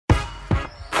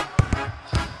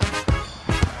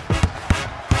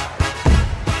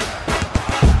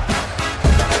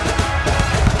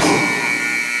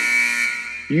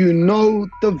You know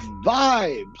the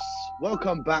vibes.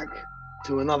 Welcome back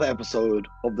to another episode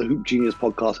of the Hoop Genius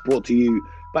podcast brought to you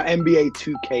by NBA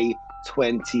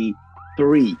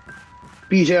 2K23.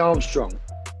 BJ Armstrong,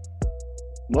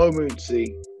 Mo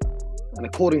Moonsey, and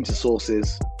according to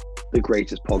sources, the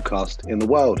greatest podcast in the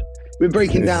world. We're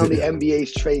breaking down the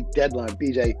NBA's trade deadline.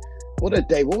 BJ, what a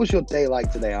day. What was your day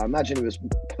like today? I imagine it was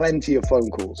plenty of phone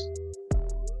calls.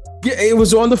 Yeah, it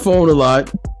was on the phone a lot.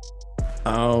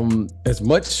 As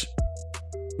much,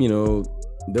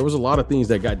 there was a lot of things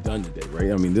that got done today,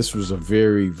 right? I mean, this was a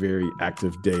very, very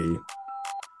active day.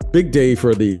 Big day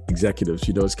for the executives.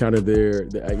 It's kind of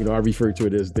I refer to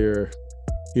it as here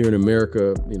in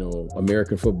America,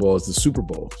 American football is the Super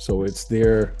Bowl. So it's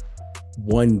their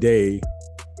one day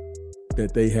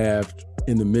that they have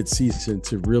in the midseason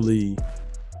to really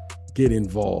get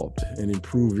involved and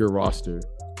improve your roster.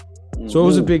 So it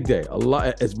was a big day. A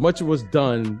lot, as much as was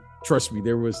done, trust me,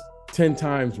 there was 10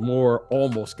 times more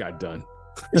almost got done.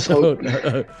 So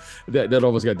that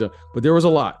almost got done. But there was a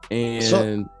lot.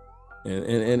 And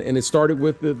it started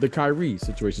with the Kyrie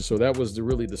situation. So that was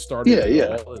really the start of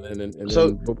it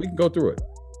all. But we can go through it.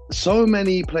 So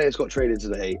many players got traded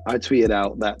today. I tweeted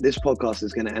out that this podcast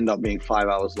is going to end up being 5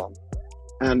 hours long.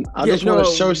 And I just want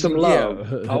to show some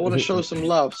love. I want to show some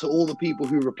love to all the people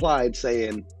who replied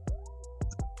saying,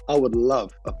 I would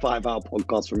love a 5-hour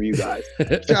podcast from you guys.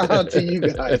 Shout out to you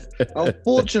guys.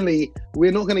 Unfortunately,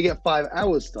 we're not going to get 5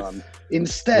 hours done.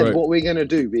 Instead, What we're going to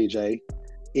do, BJ,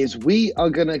 is we are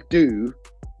going to do,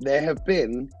 there have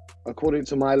been, according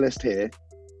to my list here,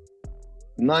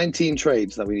 19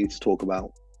 trades that we need to talk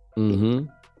about. Mm-hmm.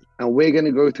 And we're going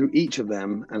to go through each of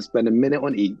them and spend a minute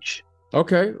on each.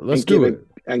 Okay, let's do it.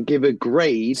 And give a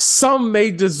grade. Some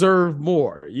may deserve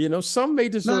more, some may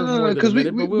deserve more. Because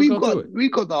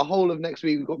we've got the whole of next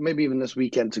week, we've got maybe even this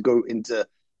weekend to go into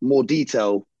more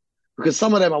detail. Because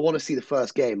some of them I want to see the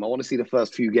first game. I want to see the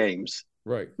first few games.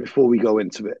 Right. Before we go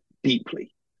into it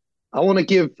deeply. I want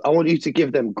you to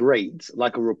give them grades,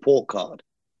 like a report card.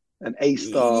 An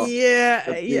A-star. Yeah.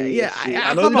 I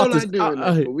know you don't like doing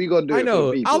this, but we got to do it. I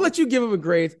know. I'll let you give them a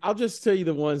grade. I'll just tell you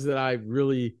the ones that I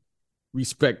really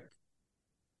respect.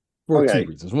 For two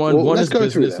reasons. One is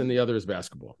business and the other is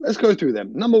basketball. Let's go through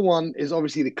them. Number one is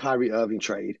obviously the Kyrie Irving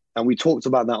trade. And we talked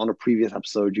about that on a previous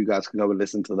episode. You guys can go and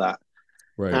listen to that.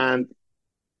 Right. And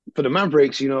for the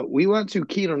Mavericks, we weren't too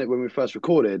keen on it when we first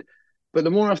recorded. But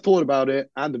the more I've thought about it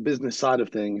and the business side of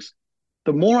things,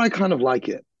 the more I kind of like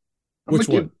it. Which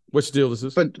one? Which deal is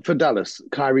this? For Dallas,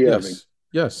 Kyrie Irving.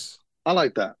 Yes. I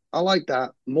like that. I like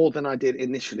that more than I did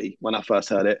initially when I first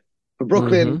heard it. For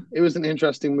Brooklyn, It was an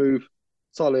interesting move.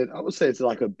 Solid. I would say it's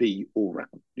like a B all round.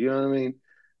 You know what I mean?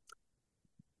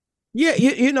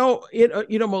 Yeah, Mo,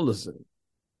 listen.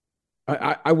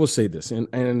 I will say this,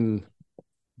 and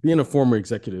being a former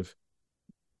executive,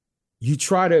 you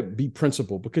try to be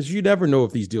principled because you never know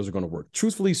if these deals are going to work.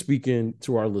 Truthfully speaking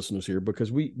to our listeners here,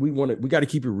 because we got to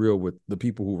keep it real with the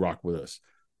people who rock with us.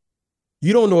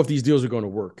 You don't know if these deals are going to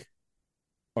work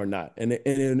or not. And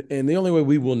the only way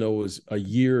we will know is a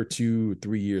year, 2,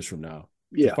 3 years from now.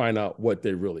 To find out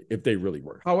if they really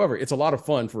work. However, it's a lot of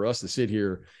fun for us to sit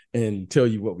here and tell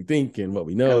you what we think and what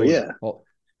we know.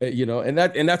 And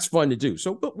that's fun to do.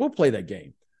 So we'll play that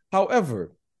game.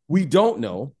 However, we don't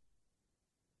know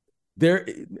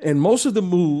and most of the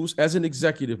moves as an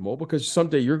executive, Mo, because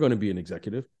someday you're going to be an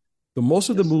executive, the moves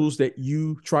that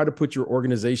you try to put your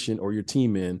organization or your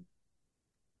team in,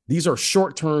 these are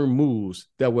short-term moves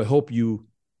that will help you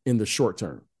in the short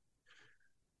term.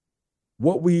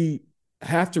 What we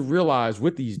have to realize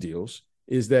with these deals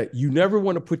is that you never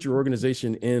want to put your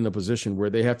organization in a position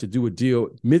where they have to do a deal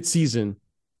mid-season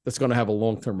that's going to have a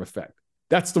long-term effect.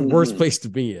 That's the worst place to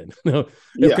be in.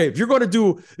 Okay, if you're going to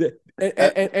do,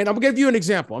 and I'm going to give you an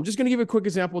example. I'm just going to give you a quick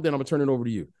example, then I'm going to turn it over to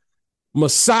you.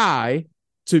 Masai,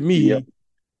 to me,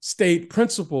 stayed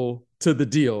principled to the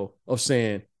deal of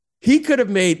saying he could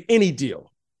have made any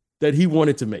deal that he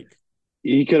wanted to make.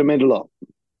 He could have made a lot.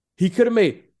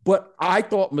 But I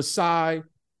thought Masai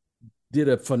did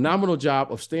a phenomenal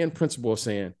job of staying principled, of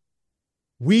saying,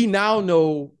 we now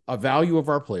know a value of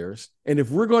our players. And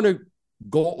if we're going to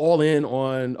go all in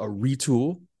on a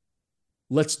retool,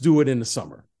 let's do it in the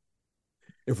summer.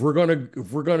 If we're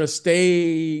going to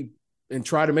stay and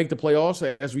try to make the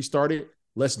playoffs as we started,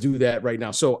 let's do that right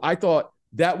now. So I thought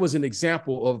that was an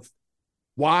example of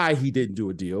why he didn't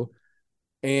do a deal.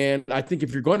 And I think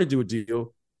if you're going to do a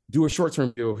deal, do a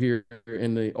short-term deal here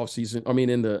in the offseason. I mean,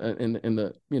 in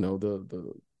the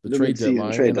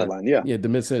trade deadline. The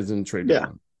mid-season trade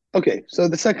deadline. Okay, so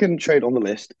the second trade on the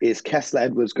list is Kessler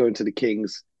Edwards going to the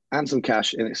Kings and some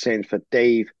cash in exchange for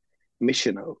Dave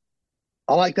Michino.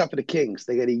 I like that for the Kings.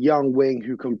 They get a young wing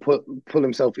who can pull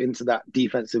himself into that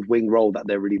defensive wing role that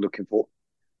they're really looking for.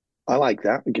 I like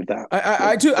that. I give that.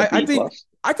 I do.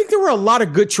 I think there were a lot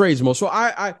of good trades, Mo. So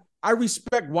I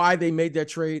respect why they made that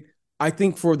trade. I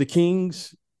think for the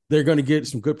Kings, they're going to get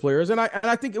some good players, and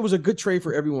I think it was a good trade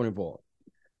for everyone involved.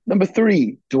 Number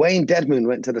 3, Dwayne Dedmon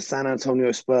went to the San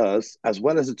Antonio Spurs, as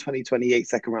well as a 2028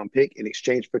 second-round pick in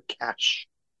exchange for cash.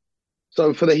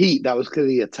 So for the Heat, that was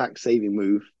clearly a tax-saving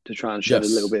move to try and shed a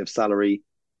little bit of salary.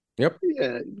 Yep.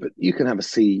 Yeah, but you can have a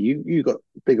C. You got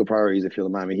bigger priorities if you're the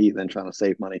Miami Heat than trying to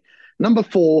save money. Number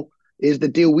 4 is the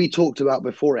deal we talked about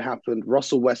before it happened.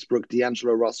 Russell Westbrook,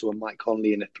 D'Angelo Russell, and Mike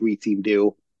Conley in a 3-team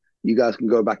deal. You guys can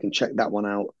go back and check that one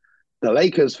out. The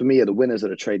Lakers, for me, are the winners of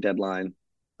the trade deadline.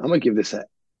 I'm gonna give this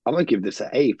an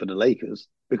A for the Lakers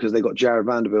because they got Jared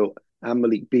Vanderbilt and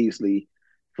Malik Beasley.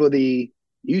 For the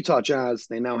Utah Jazz,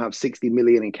 they now have $60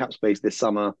 million in cap space this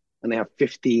summer, and they have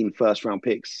 15 first-round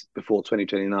picks before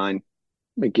 2029. I'm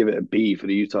gonna give it a B for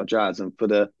the Utah Jazz. And for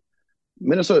the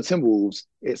Minnesota Timberwolves,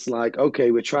 it's like, okay,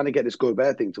 we're trying to get this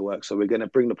Gobert thing to work, so we're going to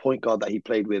bring the point guard that he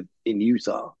played with in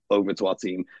Utah over to our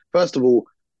team. First of all,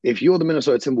 if you're the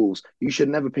Minnesota Timberwolves, you should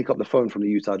never pick up the phone from the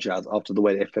Utah Jazz after the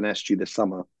way they finessed you this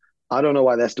summer. I don't know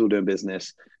why they're still doing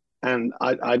business. And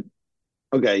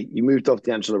okay, you moved off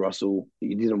D'Angelo Russell.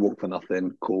 You didn't walk for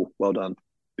nothing. Cool. Well done.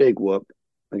 Big whoop.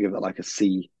 I give that like a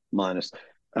C minus.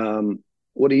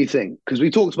 What do you think? Because we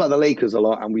talked about the Lakers a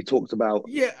lot, and we talked about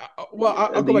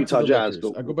I'll go back to the Jazz.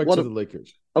 I'll go back to the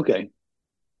Lakers. Okay.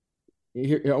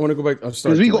 Here, I want to go back.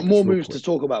 Because we got more moves to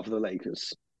talk about for the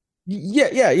Lakers. Yeah.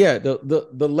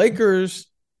 The Lakers,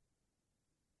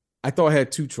 I thought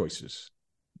had 2 choices.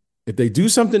 If they do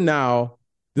something now,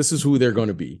 this is who they're going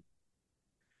to be.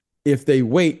 If they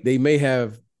wait, they may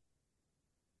have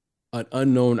an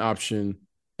unknown option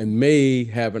and may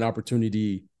have an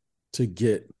opportunity to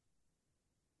get,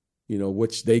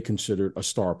 which they considered a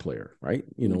star player, right?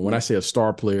 When I say a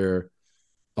star player,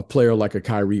 a player like a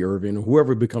Kyrie Irving, or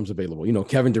whoever becomes available.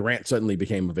 Kevin Durant suddenly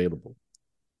became available.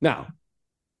 Now,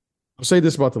 I'll say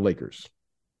this about the Lakers.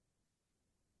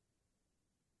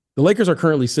 The Lakers are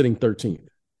currently sitting 13th.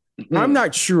 I'm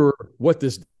not sure what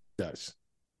this does.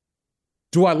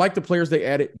 Do I like the players they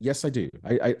added? Yes, I do.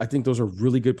 I think those are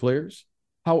really good players.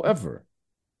 However,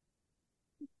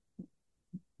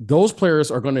 those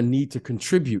players are going to need to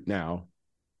contribute now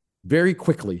very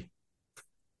quickly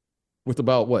with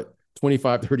about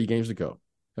 25, 30 games to go.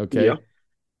 Okay. Yeah.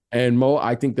 And Mo,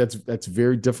 I think that's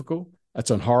very difficult. That's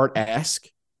a hard ask.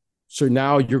 So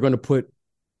now you're going to put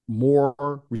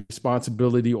more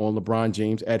responsibility on LeBron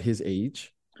James at his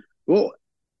age. Well,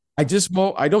 I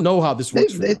don't know how this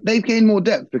works. They've gained more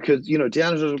depth because,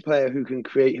 D'Angelo's a player who can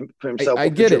create for himself. I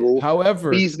get it.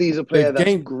 However, Beasley's a player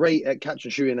that's great at catch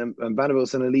and shooting, and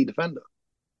Vanderbilt's an elite defender.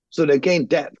 So they've gained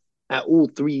depth at all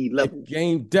 3 levels. They've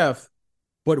gained depth,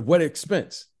 but at what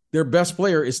expense? Their best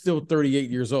player is still 38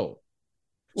 years old.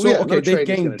 So, they've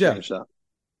gained depth.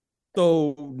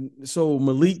 So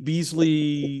Malik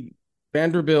Beasley,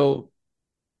 Vanderbilt,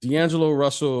 D'Angelo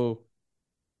Russell,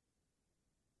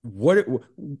 the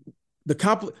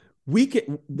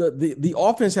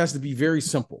offense has to be very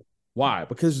simple. Why?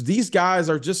 Because these guys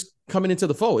are just coming into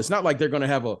the fold. It's not like they're going to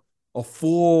have a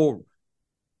full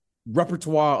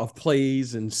repertoire of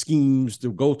plays and schemes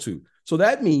to go to. So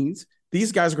that means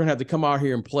these guys are going to have to come out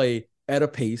here and play at a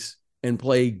pace and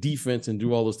play defense and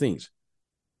do all those things.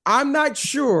 I'm not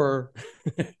sure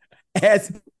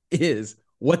as is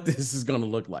what this is going to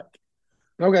look like.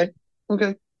 Okay.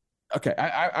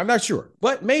 I'm not sure,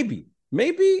 but maybe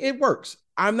it works.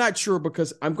 I'm not sure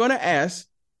because I'm going to ask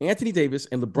Anthony Davis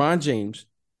and LeBron James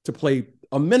to play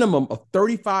a minimum of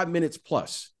 35 minutes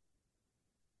plus.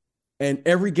 And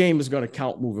every game is going to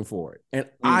count moving forward. And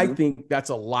I think that's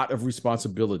a lot of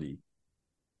responsibility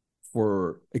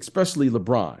for especially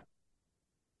LeBron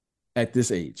at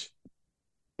this age.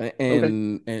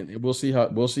 And we'll see how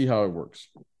it works.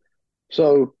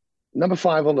 So number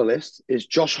 5 on the list is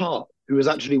Josh Hart, who was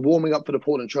actually warming up for the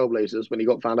Portland Trailblazers when he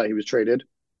found out he was traded,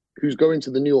 who's going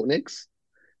to the New York Knicks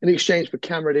in exchange for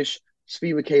Cam Reddish,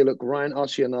 Svi Mykhailiuk, Ryan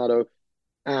Arcidiacono,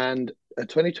 and a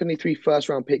 2023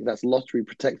 first-round pick that's lottery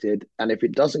protected. And if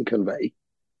it doesn't convey,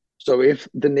 so if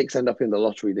the Knicks end up in the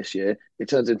lottery this year, it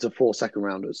turns into 4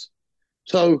 second-rounders.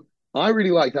 So I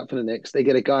really like that for the Knicks. They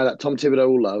get a guy that Tom Thibodeau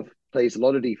will love, plays a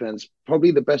lot of defense,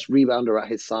 probably the best rebounder at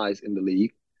his size in the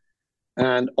league.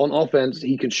 And on offense,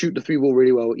 he can shoot the 3 ball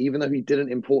really well. Even though he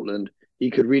didn't in Portland, he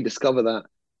could rediscover that,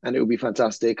 and it would be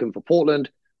fantastic. And for Portland,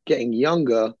 getting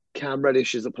younger, Cam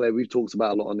Reddish is a player we've talked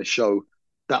about a lot on this show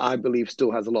that I believe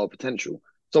still has a lot of potential.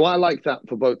 So I like that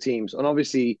for both teams. And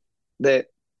obviously,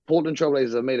 Portland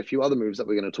Trailblazers have made a few other moves that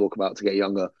we're going to talk about to get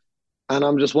younger. And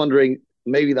I'm just wondering,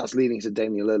 maybe that's leading to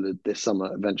Damian Lillard this summer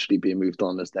eventually being moved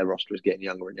on as their roster is getting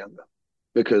younger and younger.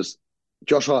 Because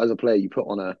Josh Hart is a player you put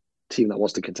on a team that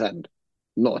wants to contend,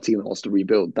 not a team that wants to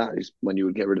rebuild. That is when you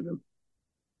would get rid of him.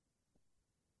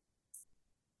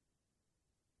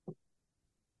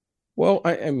 Well,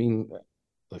 I mean,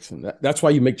 listen, that's why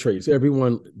you make trades.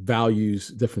 Everyone values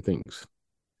different things.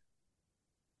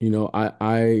 You know,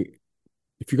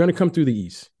 if you're going to come through the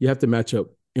East, you have to match up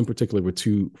in particular with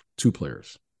two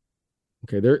players.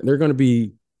 Okay, they're going to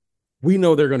be. We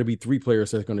know they're going to be three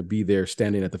players that's going to be there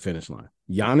standing at the finish line.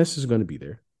 Giannis is going to be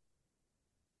there.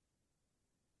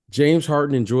 James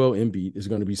Harden and Joel Embiid is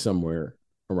going to be somewhere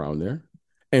around there,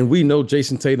 and we know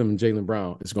Jason Tatum and Jaylen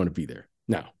Brown is going to be there.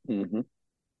 Now,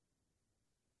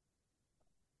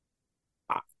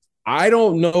 I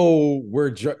don't know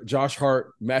where Josh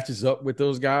Hart matches up with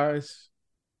those guys.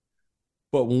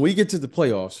 But when we get to the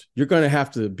playoffs, you're going to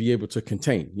have to be able to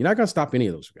contain. You're not going to stop any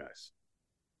of those guys.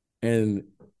 And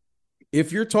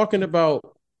if you're talking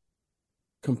about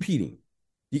competing,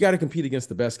 you got to compete against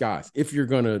the best guys. If you're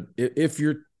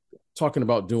talking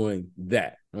about doing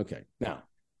that. Okay. Now,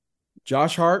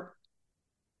 Josh Hart,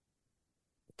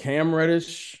 Cam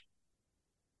Reddish,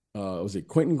 was it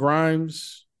Quentin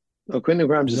Grimes? No, Quentin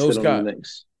Grimes is still on the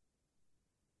Knicks.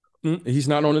 He's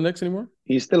not on the Knicks anymore?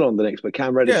 He's still on the Knicks, but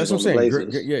Cam Reddish is on the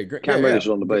Blazers. Cam Reddish is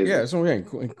on the Blazers. Yeah, that's what I'm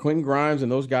saying. Quentin Grimes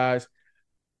and those guys.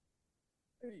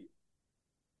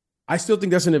 I still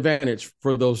think that's an advantage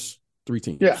for those three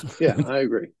teams. Yeah, I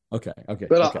agree. Okay.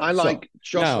 But I like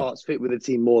Josh Hart's fit with the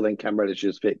team more than Cam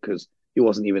Reddish's fit because he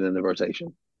wasn't even in the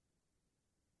rotation.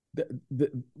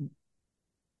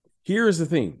 Here is the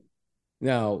thing.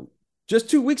 Now, just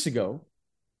 2 weeks ago,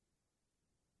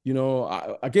 you know,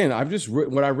 I've just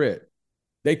what I read.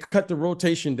 They cut the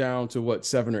rotation down to what,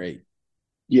 7 or 8?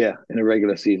 Yeah, in a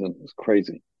regular season. It's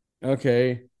crazy.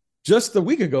 Okay. Just a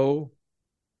week ago,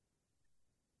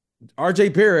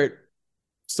 RJ Barrett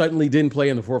suddenly didn't play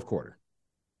in the fourth quarter.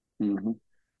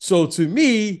 So to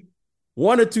me,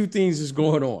 one or two things is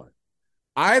going on.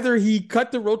 Either he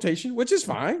cut the rotation, which is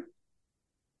fine,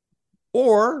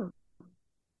 or,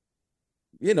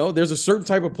 you know, there's a certain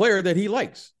type of player that he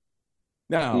likes.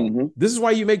 Now, this is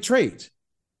why you make trades.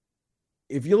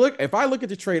 If I look at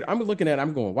the trade, I'm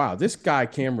going, wow, this guy,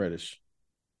 Cam Reddish,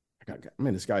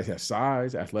 this guy has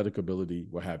size, athletic ability,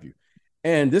 what have you.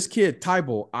 And this kid,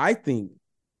 Thybulle, I think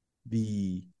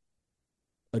the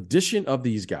addition of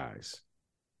these guys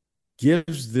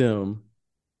gives them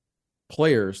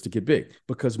players to get big.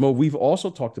 Because, Mo, we've also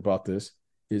talked about this,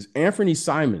 is Anthony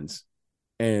Simons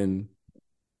and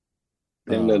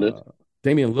Damian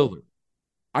Lillard.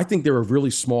 I think they're a really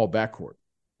small backcourt.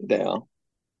 They are.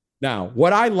 Now,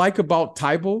 what I like about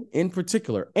Thybulle in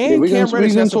particular, and Cam Reddish,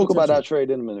 we're going to talk about that trade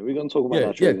in a minute. We're going to talk about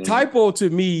that trade. Thybulle to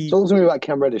me. Talk to me about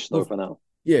Cam Reddish though for now.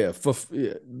 Yeah,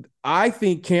 I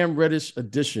think Cam Reddish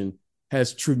addition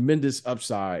has tremendous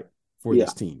upside for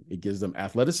this team. It gives them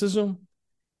athleticism.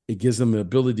 It gives them the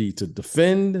ability to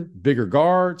defend, bigger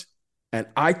guards. And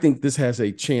I think this has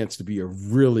a chance to be a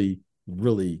really,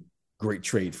 really great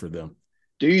trade for them.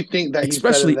 Do you think that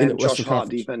especially he's better in than Josh Hart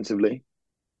defensively?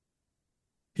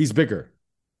 He's bigger.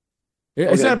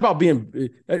 It's not about being.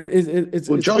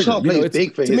 Josh Hart plays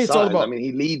big for his size. I mean,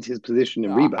 he leads his position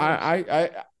in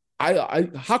rebounds.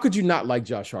 How could you not like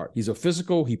Josh Hart? He's a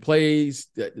physical. He plays.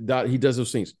 He does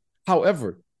those things.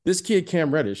 However, this kid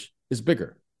Cam Reddish is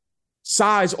bigger.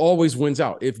 Size always wins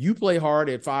out. If you play hard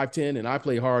at 5'10" and I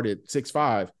play hard at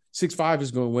 6'5", 6'5"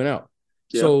 is going to win out.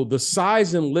 Yeah. So the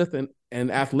size and length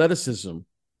and athleticism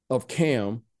of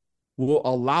Cam will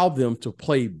allow them to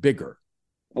play bigger.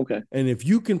 Okay. And if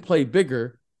you can play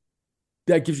bigger,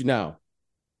 that gives you now.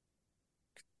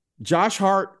 Josh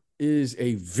Hart is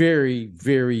a very,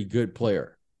 very good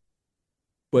player.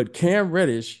 But Cam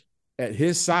Reddish, at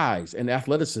his size and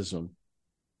athleticism,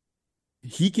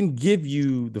 he can give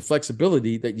you the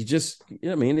flexibility that you just,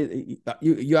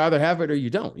 you either have it or you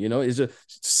don't. You know,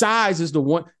 size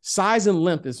and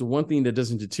length is the one thing that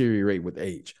doesn't deteriorate with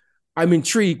age. I'm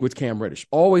intrigued with Cam Reddish,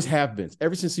 always have been,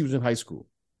 ever since he was in high school.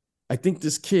 I think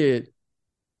this kid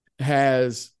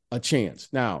has a chance.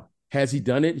 Now, has he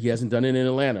done it? He hasn't done it in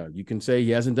Atlanta. You can say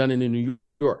he hasn't done it in New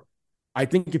York. I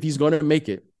think if he's going to make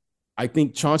it, I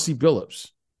think Chauncey Billups,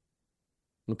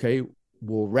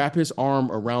 will wrap his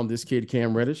arm around this kid,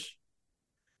 Cam Reddish.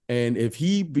 And if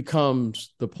he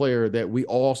becomes the player that we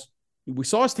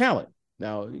saw his talent.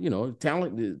 Now,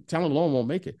 talent alone won't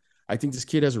make it. I think this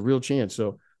kid has a real chance.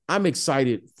 So I'm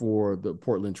excited for the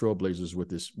Portland Trailblazers with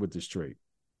this trade.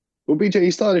 Well, BJ,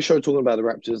 you started the show talking about the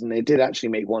Raptors, and they did actually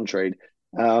make one trade.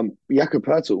 Jakob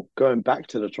Poeltl going back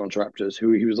to the Toronto Raptors,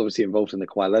 who he was obviously involved in the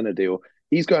Kawhi Leonard deal.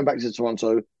 He's going back to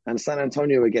Toronto, and San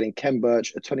Antonio are getting Ken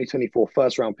Birch, a 2024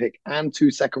 first-round pick, and 2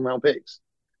 second-round picks.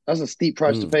 That's a steep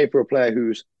price to pay for a player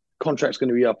whose contract's going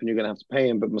to be up and you're going to have to pay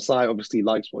him. But Masai obviously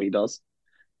likes what he does.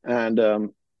 And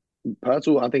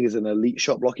Poeltl, I think, is an elite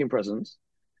shot blocking presence.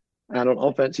 And on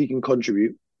offense, he can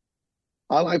contribute.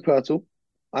 I like Poeltl.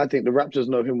 I think the Raptors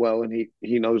know him well, and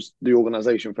he knows the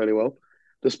organization fairly well.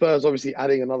 The Spurs obviously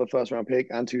adding another first-round pick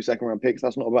and 2 second-round picks.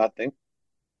 That's not a bad thing.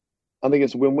 I think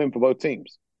it's a win-win for both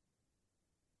teams.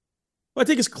 Well, I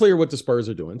think it's clear what the Spurs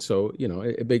are doing. So,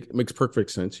 it makes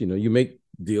perfect sense. You make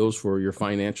deals for your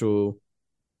financial,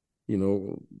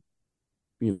 where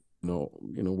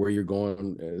you're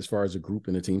going as far as a group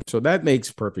and a team. So that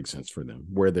makes perfect sense for them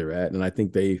where they're at. And I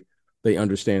think they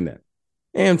understand that.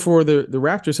 And for the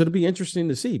Raptors, it'll be interesting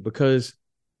to see, because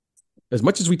as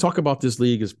much as we talk about this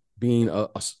league as being a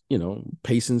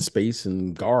pace and space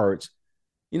and guards,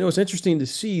 it's interesting to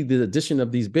see the addition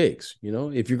of these bigs.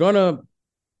 If you're going to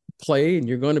play and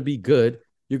you're going to be good,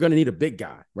 you're going to need a big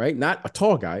guy, right? Not a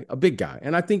tall guy, a big guy.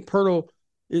 And I think Poeltl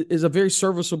is a very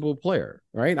serviceable player,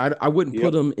 right? I wouldn't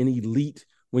put him in elite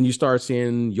when you start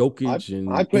seeing Jokic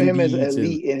I put him as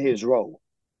elite in his role.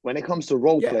 When it comes to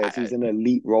role players, he's an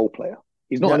elite role player.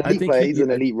 He's not an elite player, he's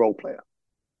an elite role player.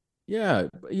 Yeah,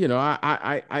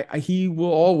 I he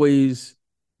will always,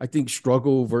 I think,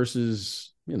 struggle versus,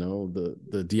 the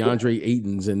DeAndre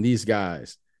Aytons and these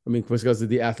guys. I mean, because of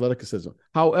the athleticism.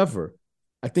 However,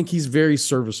 I think he's very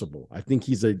serviceable. I think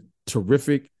he's a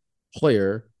terrific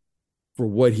player for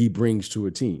what he brings to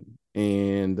a team.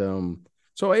 And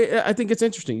so I think it's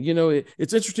interesting.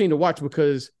 It's interesting to watch,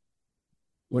 because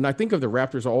when I think of the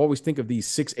Raptors, I always think of these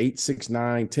 6'8",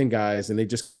 6'9", 10 guys, and they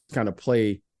just kind of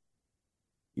play,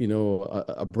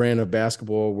 a brand of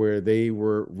basketball where they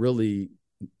were really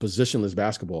positionless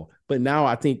basketball. But now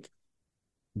I think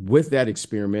with that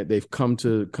experiment, they've come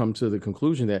to the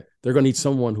conclusion that they're going to need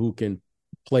someone who can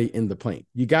play in the paint.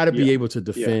 You got to be able to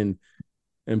defend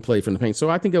and play from the paint. So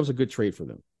I think that was a good trade for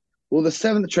them. Well, the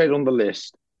 7th trade on the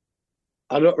list,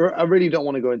 I really don't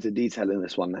want to go into detail in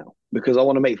this one now, because I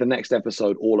want to make the next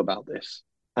episode all about this.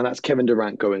 And that's Kevin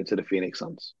Durant going to the Phoenix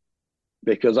Suns.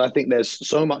 Because I think there's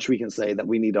so much we can say that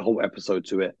we need a whole episode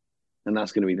to it. And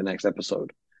that's going to be the next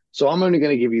episode. So I'm only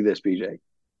going to give you this, BJ.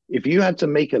 If you had to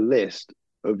make a list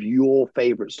of your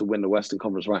favorites to win the Western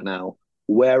Conference right now,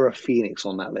 where are Phoenix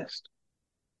on that list?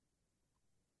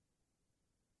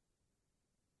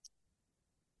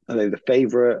 Are they the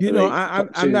favorite?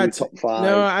 I'm not top 5.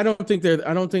 No, I don't think they're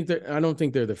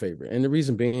the favorite. And the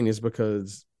reason being is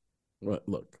because,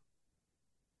 look,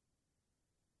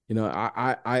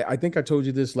 I think I told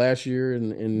you this last year,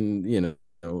 and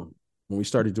when we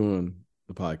started doing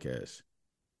the podcast,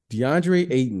 DeAndre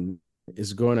Ayton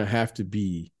is going to have to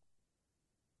be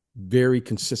very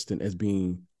consistent as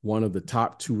being one of the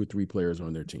top 2 or 3 players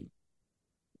on their team.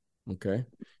 Okay.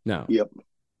 Now,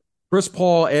 Chris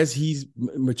Paul, as he's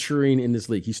maturing in this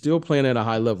league, he's still playing at a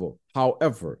high level.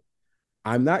 However,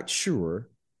 I'm not sure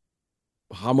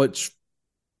how much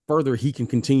further he can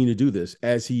continue to do this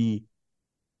as he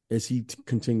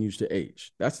continues to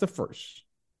age. That's the first.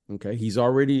 Okay. He's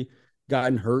already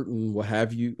gotten hurt and what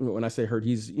have you. When I say hurt,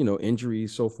 he's,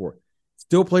 injuries, so forth.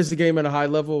 Still plays the game at a high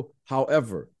level.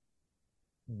 However,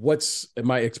 what's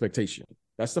my expectation?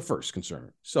 That's the first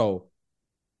concern. So,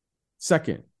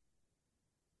 second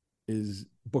is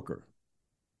Booker.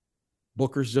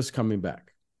 Booker's just coming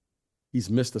back. He's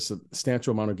missed a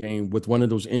substantial amount of game with one of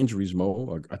those injuries,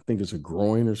 Mo. I think it's a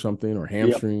groin or something, or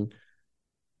hamstring.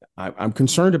 I'm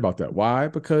concerned about that. Why?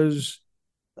 Because,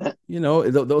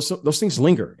 those things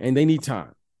linger and they need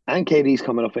time. And KD's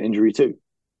coming off an injury too.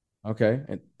 Okay.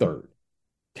 And third,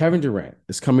 Kevin Durant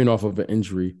is coming off of an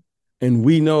injury, and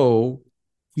we know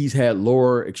he's had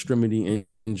lower extremity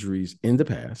injuries in the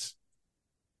past.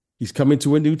 He's coming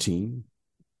to a new team.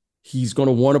 He's going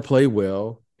to want to play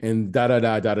well, and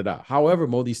da-da-da. However,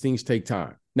 Mo, these things take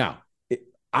time. Now,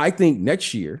 I think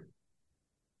next year,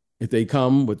 if they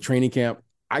come with training camp,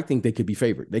 I think they could be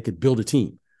favored. They could build a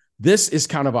team. This is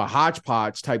kind of a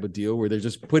hodgepodge type of deal where they're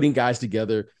just putting guys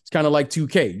together. It's kind of like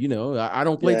 2K. I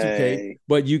don't play 2K,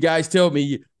 but you guys tell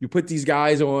me you put these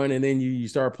guys on and then you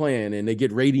start playing and they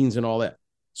get ratings and all that.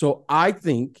 So I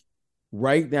think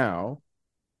right now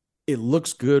it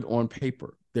looks good on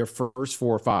paper, their first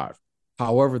 4 or 5.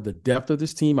 However, the depth of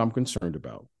this team I'm concerned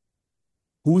about.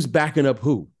 Who's backing up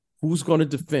who? Who's going to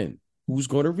defend? Who's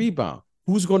going to rebound?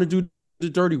 Who's going to do the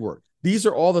dirty work? These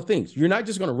are all the things. You're not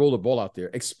just going to roll the ball out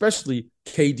there, especially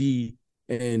KD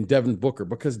and Devin Booker,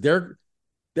 because they're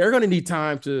going to need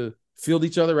time to field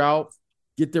each other out,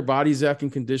 get their bodies back in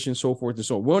condition, so forth and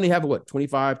so on. We only have,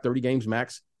 25, 30 games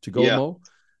max to go, Mo?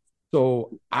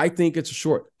 So I think it's a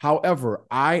short. However,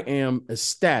 I am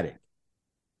ecstatic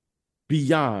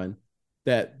beyond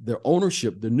that the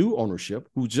ownership, the new ownership,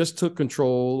 who just took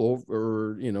control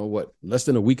over, less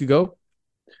than a week ago,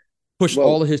 pushed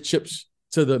all of his chips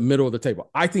to the middle of the table.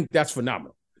 I think that's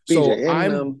phenomenal. So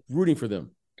I'm rooting for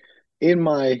them. In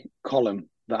my column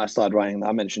that I started writing, that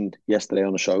I mentioned yesterday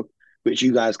on the show, which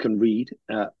you guys can read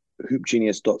at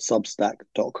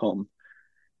hoopgenius.substack.com,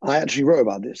 I actually wrote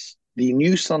about this. The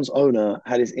new Suns owner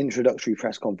had his introductory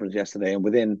press conference yesterday, and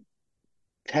within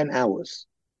 10 hours,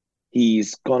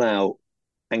 he's gone out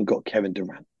and got Kevin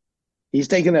Durant. He's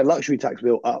taken their luxury tax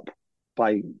bill up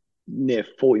by near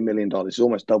 $40 million. He's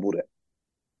almost doubled it.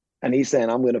 And he's saying,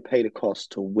 I'm going to pay the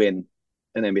cost to win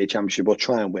an NBA championship or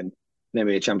try and win an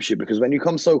NBA championship. Because when you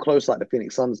come so close like the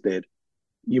Phoenix Suns did,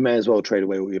 you may as well trade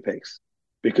away all your picks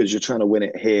because you're trying to win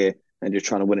it here and you're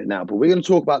trying to win it now. But we're going to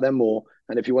talk about them more.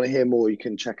 And if you want to hear more, you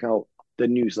can check out the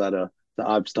newsletter that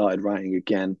I've started writing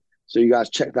again. So you guys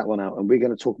check that one out. And we're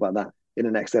going to talk about that in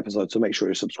the next episode. So make sure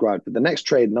you're subscribed. But the next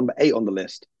trade, number 8 on the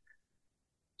list,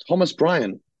 Thomas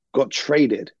Bryant got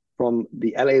traded from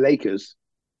the LA Lakers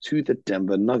to the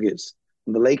Denver Nuggets.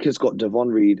 And the Lakers got Devon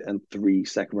Reed and 3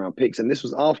 second-round picks. And this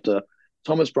was after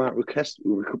Thomas Bryant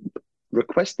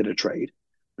requested a trade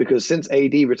because since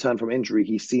AD returned from injury,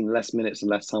 he's seen less minutes and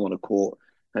less time on the court.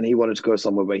 And he wanted to go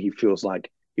somewhere where he feels like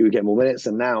he would get more minutes.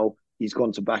 And now he's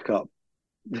gone to back up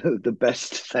the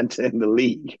best center in the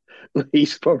league.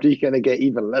 He's probably going to get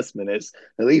even less minutes.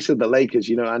 At least with the Lakers,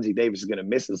 Anthony Davis is going to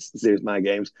miss a series amount of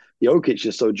games. Jokic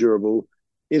is so durable.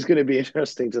 It's going to be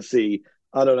interesting to see.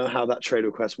 I don't know how that trade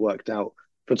request worked out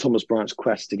for Thomas Bryant's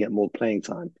quest to get more playing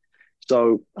time.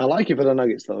 So I like it for the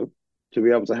Nuggets, though, to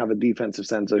be able to have a defensive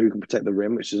center who can protect the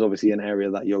rim, which is obviously an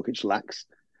area that Jokic lacks.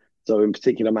 So in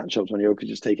particular matchups when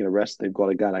Jokic is taking a rest, they've got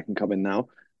a guy that can come in now.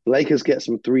 The Lakers get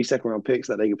some 3 second-round picks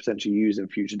that they could potentially use in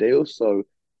future deals. So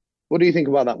what do you think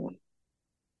about that one?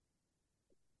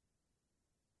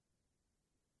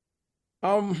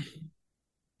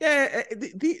 Yeah,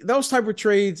 those type of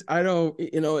trades, I don't,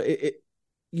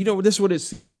 this is what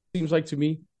it seems like to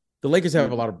me. The Lakers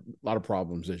have a lot of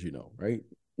problems, as you know, right?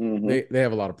 Mm-hmm. They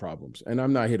have a lot of problems, and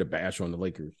I'm not here to bash on the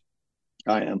Lakers.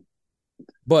 I am,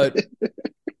 but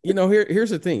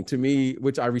here's the thing to me,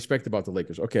 which I respect about the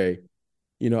Lakers. Okay,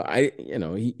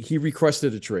 he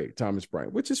requested a trade, Thomas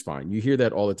Bryant, which is fine. You hear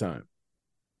that all the time.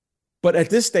 But at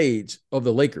this stage of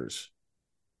the Lakers,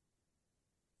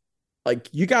 like,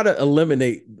 you got to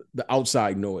eliminate the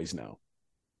outside noise now.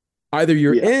 Either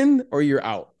you're in or you're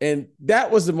out. And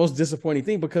that was the most disappointing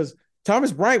thing because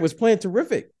Thomas Bryant was playing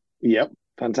terrific. Yep.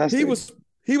 Fantastic. He was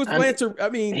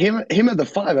playing him at the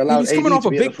 5 allowed he's coming off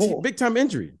a big time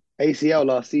injury. ACL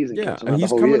last season. Yeah, and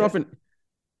he's coming off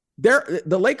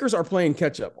the Lakers are playing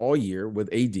catch up all year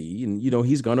with AD, and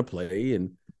he's gonna play.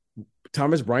 And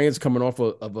Thomas Bryant's coming off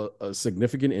of a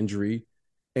significant injury,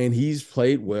 and he's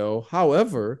played well.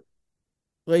 However,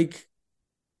 I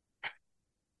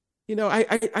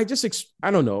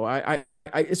don't know. I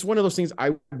it's one of those things.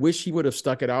 I wish he would have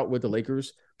stuck it out with the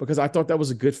Lakers because I thought that was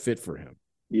a good fit for him.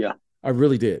 Yeah, I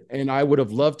really did. And I would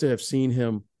have loved to have seen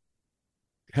him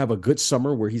have a good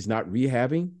summer where he's not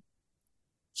rehabbing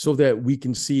so that we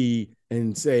can see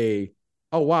and say,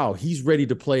 oh, wow, he's ready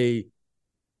to play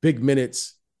big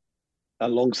minutes.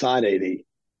 Alongside of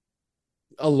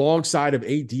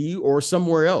AD or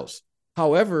somewhere else.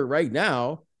 However, right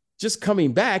now, just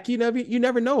coming back, you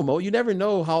never know, Mo. You never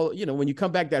know how, when you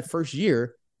come back that first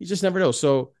year, you just never know.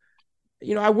 So,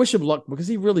 I wish him luck because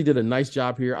he really did a nice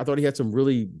job here. I thought he had some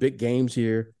really big games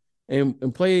here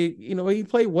and play, he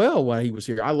played well while he was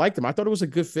here. I liked him. I thought it was a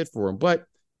good fit for him, but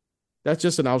that's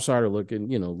just an outsider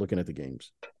looking at the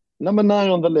games. Number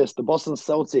 9 on the list, the Boston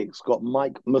Celtics got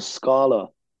Mike Muscala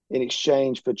in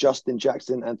exchange for Justin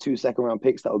Jackson and 2 second-round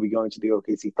picks that will be going to the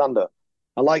OKC Thunder.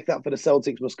 I like that for the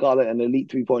Celtics. Muscala, an elite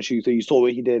 3-point shooter. You saw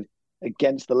what he did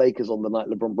against the Lakers on the night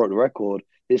LeBron broke the record.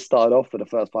 This started off for the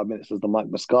first 5 minutes as the Mike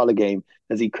Muscala game,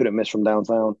 as he couldn't miss from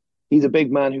downtown. He's a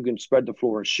big man who can spread the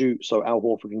floor and shoot, so Al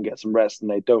Horford can get some rest and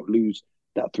they don't lose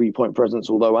that 3-point presence.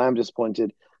 Although I am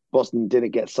disappointed Boston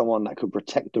didn't get someone that could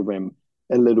protect the rim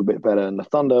a little bit better. And the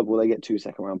Thunder, well, they get 2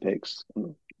 second-round picks.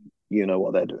 You know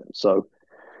what they're doing. So,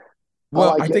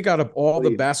 well, I think out of all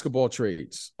the basketball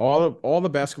trades, all the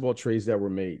basketball trades that were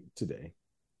made today,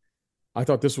 I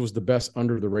thought this was the best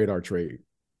under the radar trade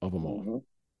of them all. Mm-hmm.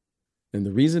 And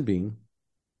the reason being,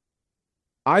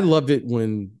 I loved it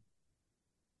when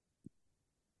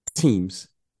teams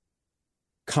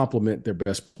compliment their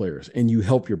best players and you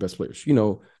help your best players.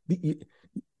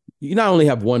 you not only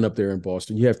have one up there in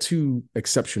Boston, you have two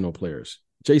exceptional players.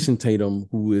 Jayson Tatum,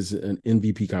 who is an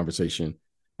MVP conversation,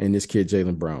 and this kid,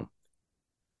 Jaylen Brown.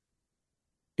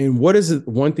 And what is it?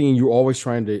 One thing you're always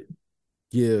trying to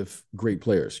give great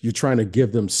players? You're trying to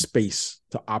give them space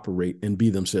to operate and be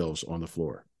themselves on the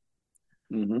floor.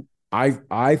 Mm-hmm.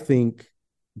 I think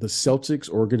the Celtics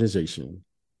organization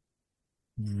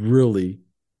really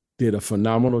did a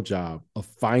phenomenal job of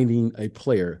finding a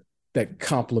player that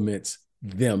complements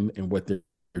them and what they're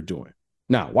doing.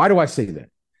 Now, why do I say that?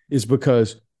 Is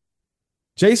because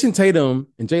Jayson Tatum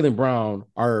and Jaylen Brown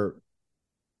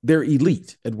they're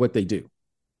elite at what they do.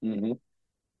 Mm-hmm.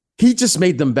 He just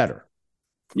made them better.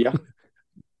 Yeah.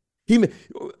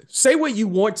 Say what you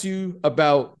want to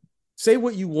about the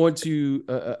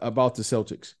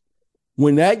Celtics.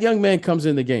 When that young man comes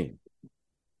in the game,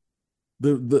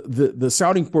 the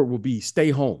shouting port will be stay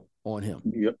home on him.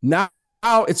 Yep. Now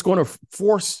it's going to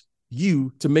force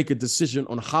you to make a decision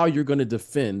on how you're going to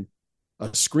defend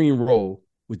a screen roll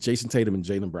with Jayson Tatum and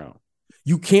Jaylen Brown.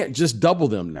 You can't just double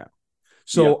them now.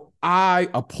 So I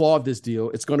applaud this deal.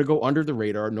 It's going to go under the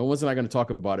radar. No one's not going to talk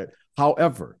about it.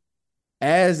 However,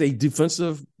 as a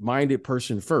defensive-minded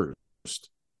person first,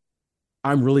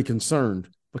 I'm really concerned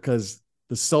because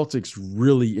the Celtics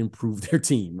really improved their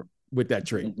team with that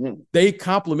trade. Mm-hmm. They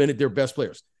complemented their best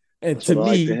players. And that's to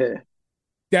me,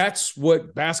 that's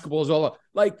what basketball is all about.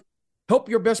 Like, help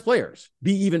your best players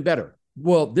be even better.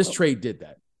 Well, this trade did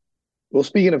that. Well,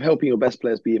 speaking of helping your best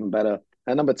players be even better,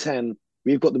 at number 10,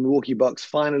 we've got the Milwaukee Bucks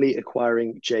finally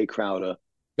acquiring Jay Crowder.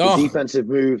 The defensive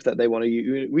move that they want to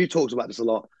use. We've talked about this a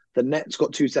lot. The Nets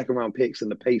got 2 second-round picks,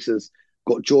 and the Pacers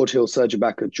got George Hill, Serge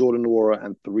Ibaka, Jordan Nwora,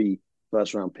 and 3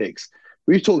 first-round picks.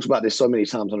 We've talked about this so many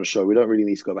times on the show. We don't really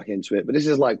need to go back into it. But this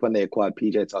is like when they acquired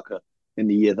PJ Tucker in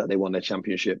the year that they won their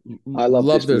championship. I love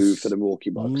this move for the Milwaukee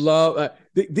Bucks.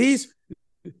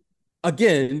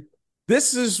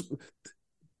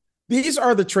 These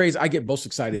are the trades I get most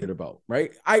excited about,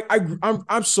 right?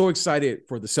 I'm so excited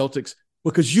for the Celtics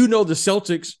because the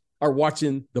Celtics are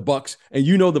watching the Bucks, and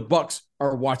the Bucks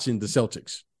are watching the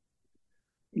Celtics.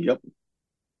 Yep.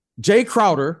 Jay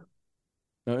Crowder,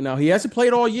 now he hasn't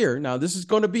played all year. Now this is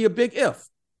going to be a big if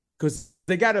because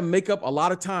they got to make up a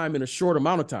lot of time in a short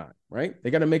amount of time, right? They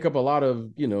got to make up a lot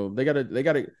of, they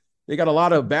got a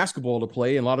lot of basketball to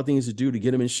play and a lot of things to do to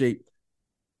get him in shape.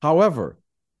 However,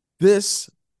 this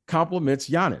complements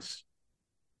Giannis.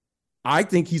 I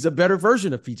think he's a better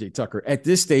version of PJ Tucker at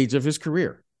this stage of his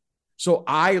career. So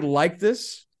I like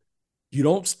this. You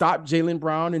don't stop Jaylen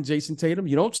Brown and Jayson Tatum.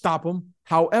 You don't stop them.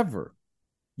 However,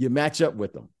 you match up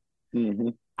with them. Mm-hmm.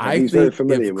 I think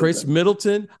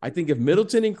if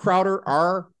Middleton and Crowder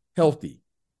are healthy,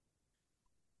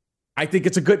 I think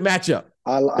it's a good matchup.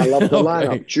 I love the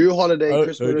lineup. Jrue Holiday,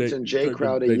 Chris Middleton, Jay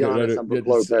Crowder, Giannis, and Brook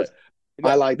Lopez.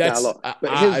 I like that a lot.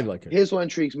 But I like it. Here's what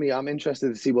intrigues me. I'm interested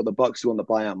to see what the Bucks do on the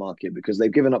buyout market because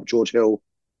they've given up George Hill,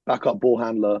 backup ball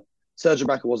handler. Serge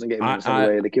Ibaka wasn't getting minutes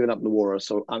anyway. They're giving up Nwora.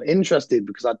 So I'm interested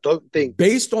because I don't think...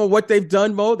 Based on what they've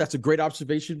done, Mo, that's a great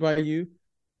observation by you.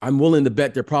 I'm willing to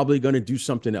bet they're probably going to do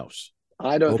something else.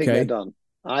 I don't think they're done.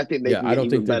 I think they I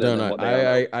don't think they're done.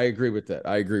 I agree with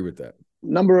that.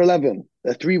 Number 11,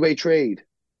 a 3-way trade.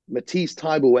 Matisse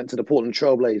Thybulle went to the Portland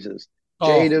Trailblazers.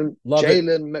 Jalen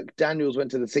McDaniels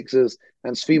went to the Sixers,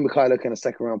 and Svi Mikhailuk and a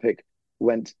second-round pick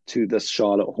went to the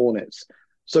Charlotte Hornets.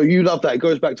 So you love that. It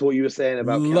goes back to what you were saying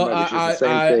about Cam Reddish. The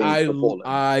same thing for Portland.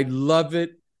 I love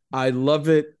it. I love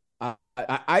it.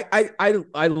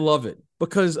 I love it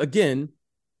because again,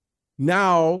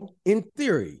 now in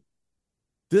theory,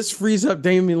 this frees up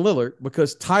Damian Lillard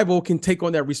because Thybulle can take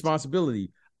on that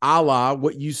responsibility, a la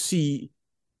what you're seeing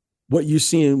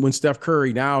when Steph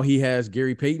Curry, now he has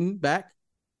Gary Payton back.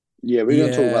 Yeah, we're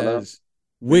going to talk about that.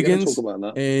 Wiggins,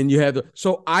 and you have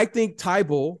so I think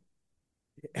Thybulle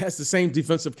has the same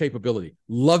defensive capability.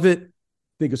 Love it.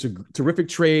 Think it's a terrific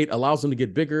trade, allows them to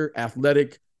get bigger,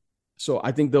 athletic. So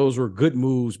I think those were good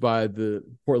moves by the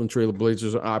Portland Trail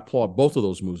Blazers. I applaud both of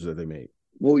those moves that they made.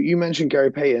 Well, you mentioned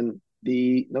Gary Payton.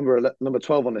 The number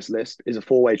 12 on this list is a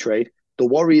 4-way trade. The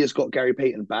Warriors got Gary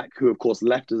Payton back, who, of course,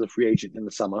 left as a free agent in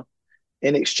the summer,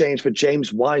 in exchange for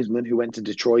James Wiseman, who went to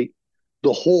Detroit.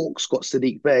 The Hawks got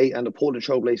Sadiq Bey, and the Portland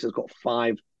Trail Blazers got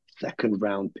 5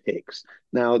 second-round picks.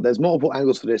 Now, there's multiple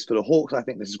angles for this. For the Hawks, I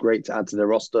think this is great to add to their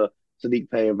roster.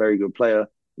 Sadiq Bey, a very good player.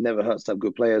 Never hurts to have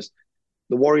good players.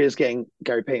 The Warriors getting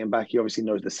Gary Payton back, he obviously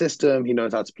knows the system. He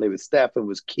knows how to play with Steph and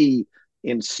was key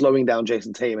in slowing down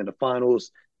Jayson Tatum in the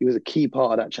finals. He was a key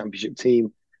part of that championship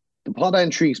team. The part that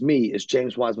intrigues me is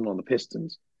James Wiseman on the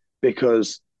Pistons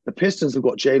because the Pistons have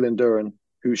got Jalen Duren,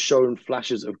 who's shown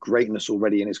flashes of greatness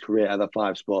already in his career at the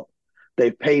 5 spot.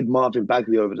 They've paid Marvin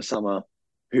Bagley over the summer,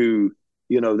 who,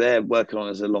 they're working on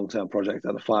as a long-term project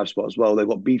at the 5 spot as well. They've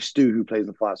got Beef Stew, who plays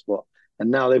the 5 spot. And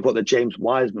now they've got the James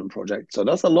Wiseman project. So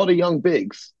that's a lot of young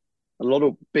bigs, a lot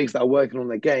of bigs that are working on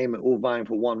their game and all vying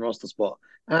for one roster spot.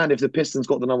 And if the Pistons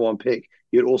got the number 1 pick,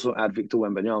 you'd also add Victor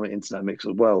Wembanyama into that mix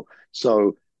as well.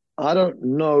 So I don't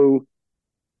know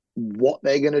what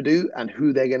they're going to do and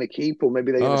who they're going to keep, or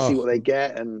maybe they're going to see what they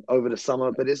get and over the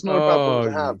summer. But it's not a bad problem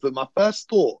to have. But my first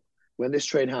thought when this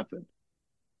trade happened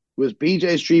was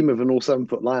BJ's dream of an all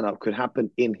 7-foot lineup could happen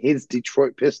in his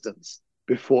Detroit Pistons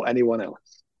before anyone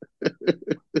else.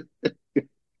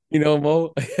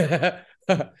 Mo.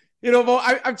 Mo,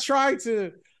 I'm trying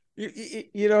to,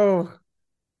 because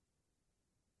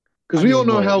we all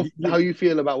know how you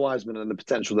feel about Wiseman and the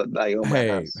potential that they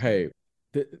has.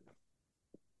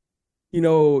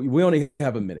 We only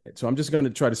have a minute, so I'm just going to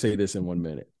try to say this in 1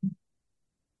 minute.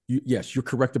 Yes, you're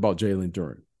correct about Jalen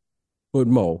Duren, but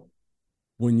Mo,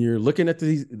 when you're looking at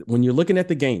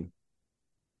the game,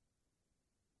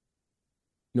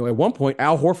 at one point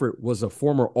Al Horford was a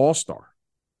former All-Star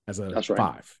as a That's right.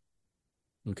 5.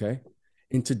 Okay,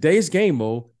 in today's game,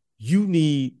 Mo, you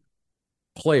need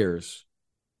players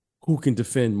who can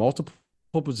defend multiple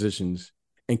positions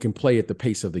and can play at the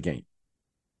pace of the game.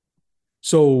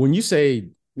 So when you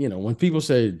say, when people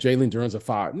say Jalen Duren's a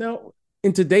 5, now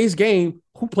in today's game,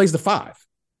 who plays the 5?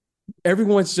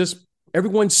 Everyone's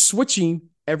switching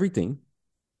everything.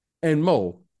 And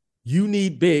Mo, you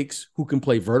need bigs who can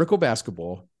play vertical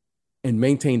basketball and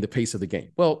maintain the pace of the game.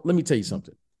 Well, let me tell you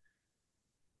something.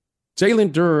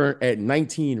 Jalen Duren at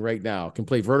 19 right now can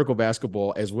play vertical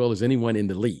basketball as well as anyone in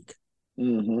the league.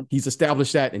 Mm-hmm. He's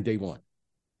established that in day one.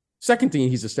 Second thing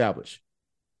he's established.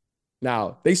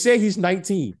 Now, they say he's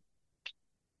 19.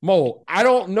 Mo, I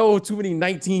don't know too many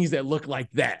 19s that look like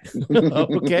that.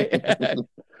 Okay?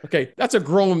 Okay, that's a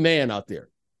grown man out there.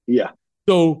 Yeah.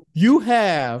 So you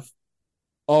have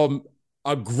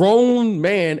a grown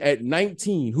man at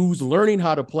 19 who's learning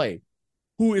how to play,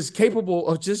 who is capable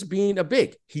of just being a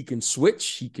big. He can switch,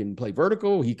 he can play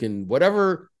vertical, he can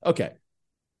whatever. Okay.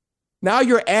 Now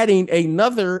you're adding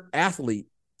another athlete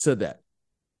to that.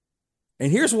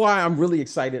 And here's why I'm really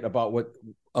excited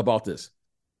about this.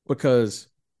 Because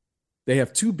they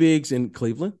have 2 bigs in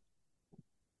Cleveland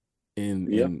and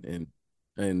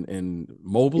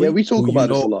Mobley. Yeah, we talk about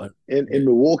this a lot. In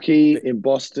Milwaukee, in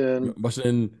Boston.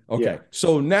 Okay. Yeah.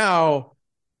 So now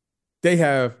they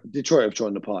have Detroit have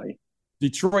joined the party.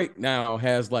 Detroit now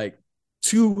has like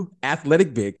 2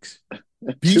 athletic bigs.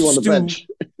 2 on the bench.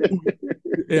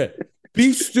 Yeah.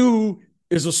 Beef Stew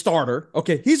is a starter.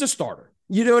 Okay, he's a starter.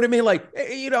 You know what I mean? Like,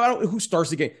 I don't know who starts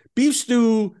the game. Beef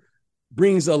Stew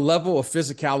brings a level of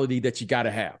physicality that you got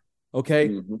to have. Okay.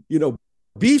 Mm-hmm.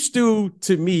 Beef Stew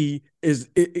to me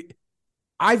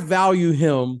I value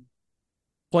him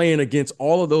playing against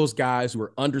all of those guys who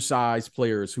are undersized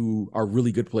players who are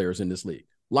really good players in this league.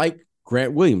 Like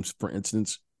Grant Williams, for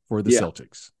instance, for the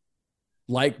Celtics.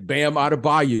 Like Bam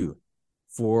Adebayo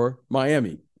for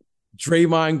Miami.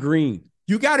 Draymond Green.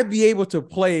 You got to be able to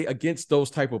play against those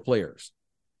type of players.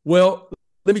 Well,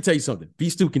 let me tell you something.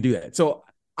 Beef Stew can do that. So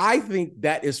I think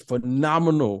that is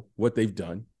phenomenal what they've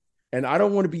done. And I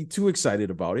don't want to be too excited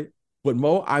about it. But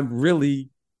Mo, I'm really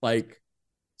like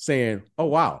saying, oh,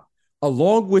 wow.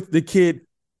 Along with the kid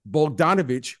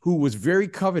Bogdanovich, who was very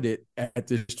coveted at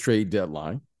this trade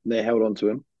deadline. They held on to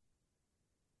him.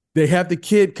 They have the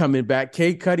kid coming back,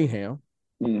 Cade Cunningham.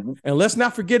 Mm-hmm. And let's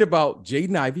not forget about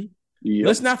Jaden Ivey. Yep.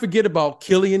 Let's not forget about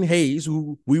Killian Hayes,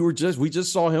 who we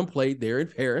just saw him play there in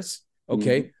Paris.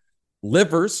 Okay. Mm-hmm.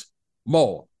 Livers,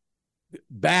 Mo,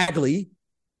 Bagley.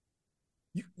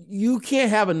 You can't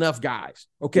have enough guys.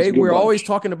 Okay. We're always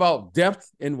talking about depth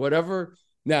and whatever.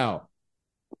 Now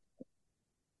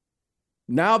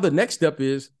the next step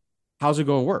is, how's it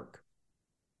going to work?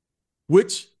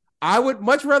 Which I would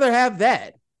much rather have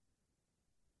that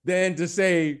than to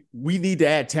say we need to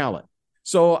add talent.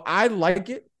 So I like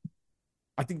it.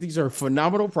 I think these are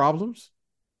phenomenal problems.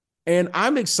 And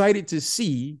I'm excited to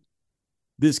see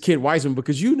this kid Wiseman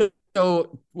because I don't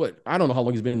know how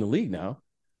long he's been in the league now.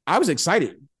 I was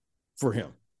excited for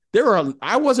him.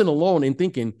 I wasn't alone in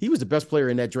thinking he was the best player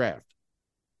in that draft.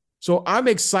 So I'm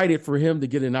excited for him to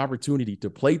get an opportunity to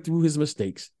play through his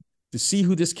mistakes, to see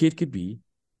who this kid could be,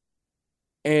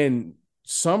 and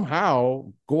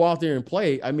somehow go out there and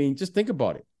play. I mean, just think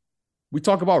about it. We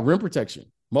talk about rim protection.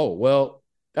 Mo, well,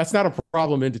 that's not a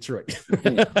problem in Detroit.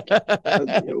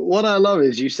 What I love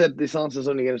is you said this answer is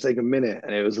only going to take a minute,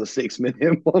 and it was a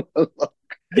 6-minute monologue.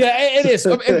 Yeah, it is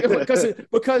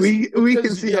because we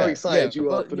can see how excited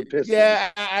you are for the Pistons. Yeah,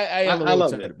 I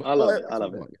love it. I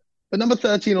love it. But number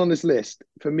 13 on this list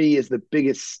for me is the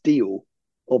biggest steal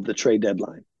of the trade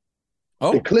deadline.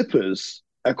 The Clippers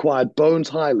acquired Bones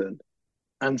Highland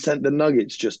and sent the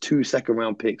Nuggets just 2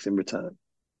 second-round picks in return.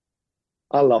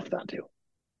 I love that deal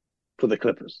for the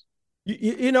Clippers.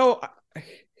 You know,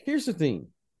 here's the thing.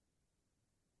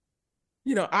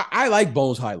 You know, I like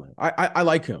Bones Highland. I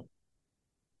like him.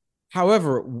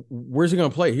 However, where's he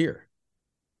going to play here?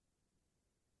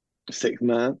 Sixth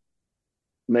man.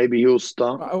 Maybe he'll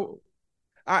start.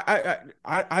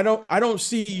 I don't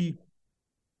see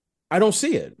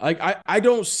it. Like I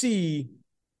don't see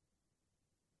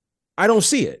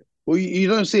it. Well, you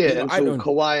don't see it until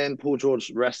Kawhi and Paul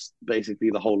George rest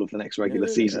basically the whole of the next regular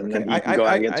season, and then you can go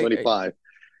out and get 25.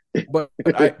 But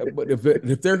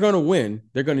if they're going to win,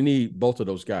 they're going to need both of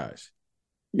those guys.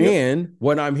 Yep. And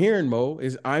what I'm hearing, Mo,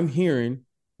 is I'm hearing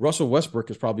Russell Westbrook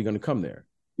is probably going to come there.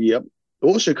 Yep.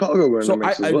 Or Chicago were in the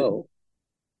mix as well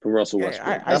for Russell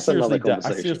Westbrook. That's another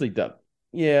conversation. I seriously doubt.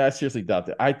 Yeah, I seriously doubt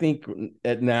that. I think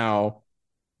at now,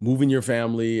 moving your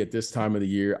family at this time of the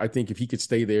year, I think if he could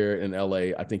stay there in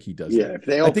LA, I think he does. Yeah,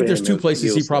 that. I think there's two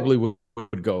places he probably would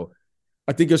go.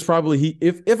 I think it's probably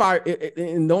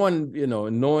knowing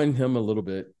him a little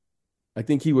bit, I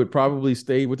think he would probably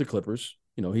stay with the Clippers.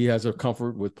 You know, he has a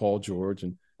comfort with Paul George,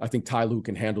 and I think Ty Lue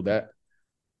can handle that.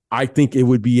 I think it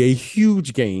would be a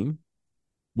huge game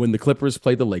when the Clippers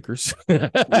play the Lakers.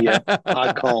 Yeah,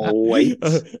 I can't wait.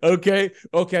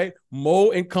 Okay.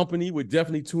 Mo and company would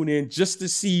definitely tune in just to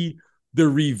see the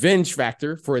revenge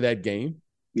factor for that game.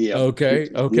 Yeah. Okay.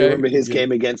 You remember his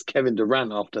game against Kevin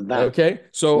Durant after that. Okay.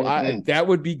 So that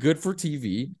would be good for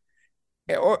TV.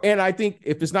 And I think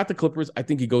if it's not the Clippers, I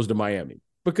think he goes to Miami.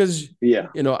 Because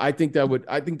I think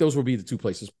those would be the two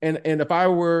places. And if I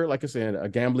were, like I said, a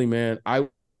gambling man, I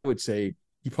would say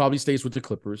he probably stays with the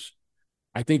Clippers.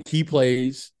 I think he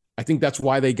plays. I think that's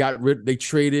why they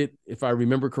traded, if I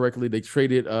remember correctly, they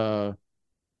traded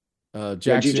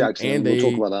Jackson. And we'll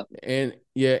talk about that.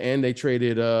 And they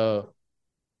traded John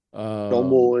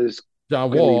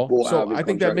Wall. So I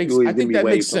think that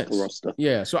makes sense.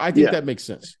 Yeah, so I think that makes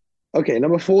sense. Okay,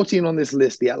 number 14 on this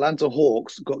list, the Atlanta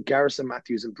Hawks got Garrison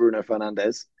Matthews and Bruno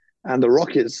Fernandez, and the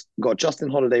Rockets got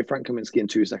Justin Holiday, Frank Kaminsky, and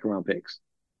 2 second-round picks.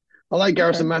 I like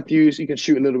Garrison Matthews. He can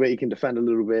shoot a little bit. He can defend a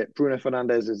little bit. Bruno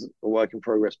Fernandez is a work in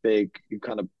progress big. He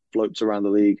kind of floats around the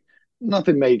league.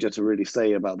 Nothing major to really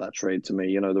say about that trade to me.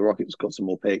 You know, the Rockets got some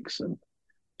more picks and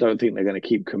don't think they're going to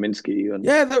keep Kaminsky. And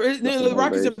the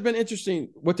Rockets have been interesting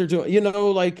what they're doing. You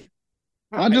know, like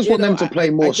I just want them to play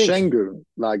more Şengün.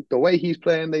 Like the way he's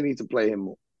playing, they need to play him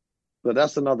more. But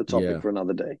that's another topic for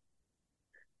another day.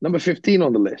 Number 15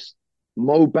 on the list,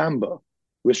 Mo Bamba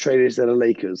was traded to the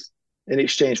Lakers in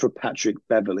exchange for Patrick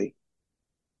Beverley.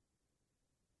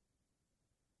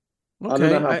 Okay. I don't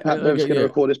know how Pat Bev's going to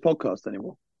record his podcast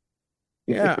anymore.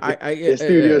 Yeah, the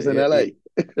studios in LA.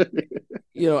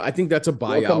 I think that's a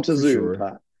buyout. Welcome to Zoom, sure.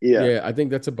 Pat. Yeah, I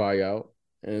think that's a buyout.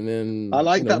 And then I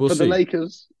like that for the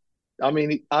Lakers. I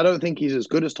mean, I don't think he's as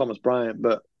good as Thomas Bryant,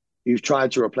 but he's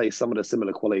tried to replace some of the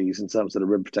similar qualities in terms of the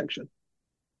rim protection.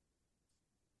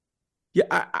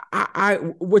 Yeah, I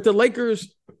with the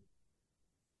Lakers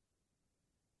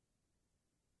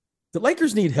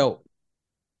need help.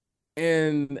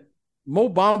 And Mo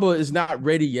Bamba is not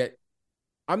ready yet.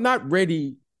 I'm not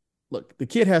ready. Look, the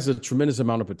kid has a tremendous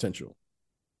amount of potential.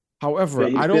 However,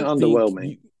 I don't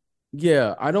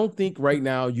think right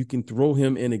now you can throw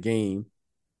him in a game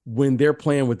when they're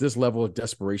playing with this level of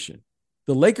desperation.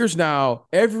 The Lakers now,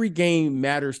 every game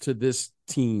matters to this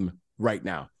team right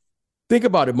now. Think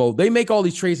about it, Mo. They make all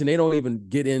these trades and they don't even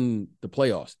get in the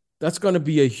playoffs. That's going to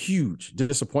be a huge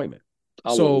disappointment.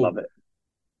 I love it.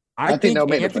 I think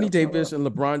Anthony Davis and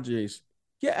LeBron James.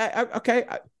 Yeah, okay.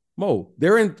 Mo,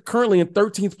 they're currently in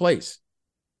 13th place.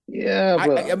 Yeah,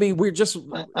 I mean,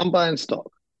 I'm buying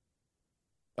stock.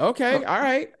 Okay, all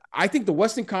right. I think the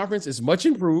Western Conference is much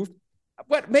improved,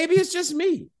 but maybe it's just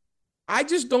me. I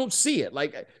just don't see it.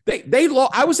 Like they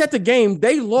lost. I was at the game.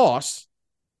 They lost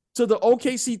to the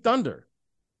OKC Thunder.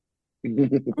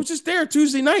 I was just there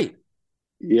Tuesday night.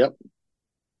 Yep.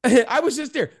 I was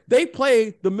just there. They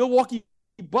play the Milwaukee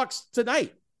Bucks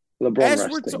tonight.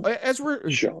 LeBron as we're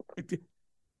sure.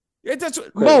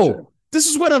 Mo, this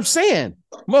is what I'm saying.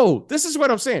 Mo, this is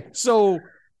what I'm saying. So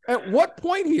at what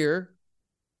point here,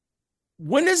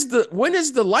 when is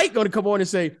the light going to come on and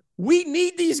say, we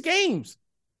need these games?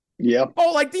 Yep.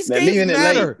 Oh, like these games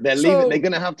matter. They're leaving. They're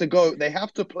going to have to go. They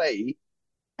have to play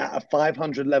at a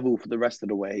 500 level for the rest of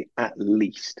the way, at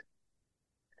least.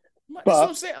 But that's what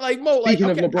I'm saying. Like, Mo, speaking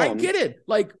of LeBron, I get it.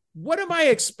 Like, what am I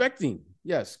expecting?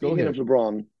 Yes, go ahead. Speaking of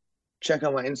LeBron, check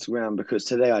out my Instagram because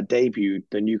today I debuted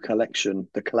the new collection,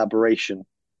 the collaboration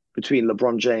between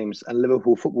LeBron James and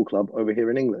Liverpool Football Club over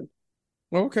here in England.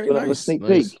 Okay, Do you want to have a sneak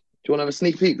peek? Do you want to have a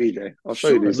sneak peek, BJ? I'll show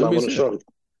you these. I want to show. Look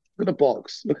at the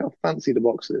box. Look how fancy the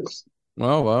box is.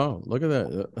 Oh, wow. Look at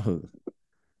that.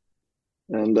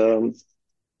 And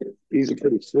these are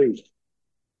pretty sweet.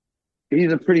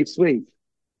 These are pretty sweet.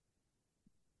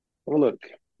 Oh, look.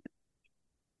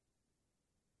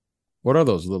 What are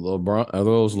those? LeBron? Are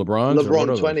those LeBrons?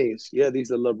 LeBron 20s. Yeah,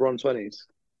 these are LeBron 20s.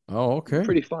 Oh, okay.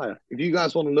 Pretty fire. If you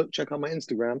guys want to look, check out my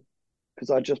Instagram because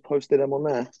I just posted them on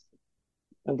there.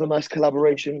 And a nice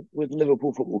collaboration with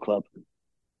Liverpool Football Club.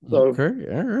 So, okay,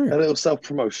 all right. A little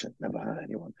self-promotion. Never hurt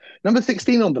anyone. Number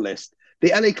 16 on the list.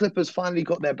 The LA Clippers finally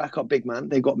got their backup big man.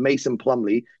 They got Mason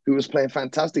Plumlee, who was playing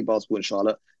fantastic basketball in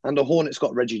Charlotte, and the Hornets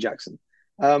got Reggie Jackson.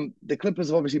 The Clippers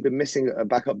have obviously been missing a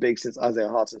backup big since Isaiah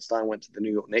Hartenstein went to the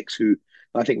New York Knicks, who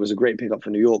I think was a great pickup for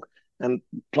New York. And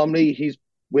Plumlee, he's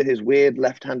with his weird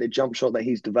left-handed jump shot that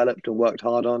he's developed and worked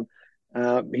hard on.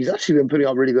 He's actually been putting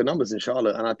up really good numbers in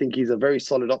Charlotte, and I think he's a very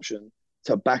solid option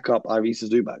to back up Ivica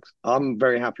Zubac. I'm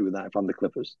very happy with that if I'm the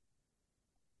Clippers.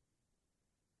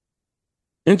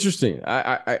 Interesting.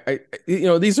 I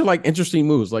these are like interesting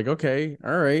moves. Like, okay,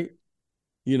 all right.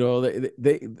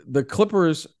 The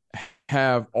Clippers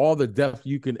have all the depth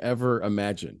you can ever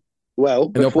imagine. Well,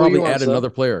 and they'll probably add another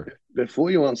player.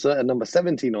 Before you answer, at number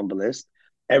 17 on the list,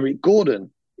 Eric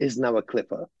Gordon is now a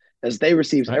Clipper. As they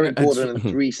received Eric Gordon and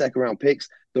 3 second-round picks,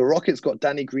 the Rockets got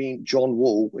Danny Green, John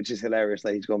Wall, which is hilarious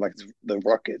that he's gone back to the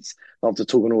Rockets after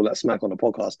talking all that smack on the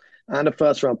podcast, and a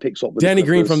first-round pick swap with Danny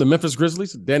Green from the Memphis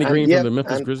Grizzlies. From the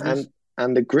Memphis Grizzlies.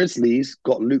 And the Grizzlies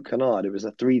got Luke Kennard. It was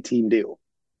a 3-team deal.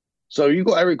 So you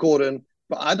got Eric Gordon,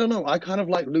 but I don't know. I kind of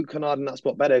like Luke Kennard in that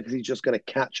spot better because he's just going to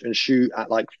catch and shoot at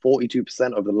like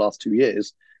 42% over the last 2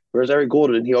 years. Whereas Eric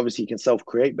Gordon, he obviously can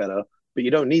self-create better. But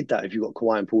you don't need that if you've got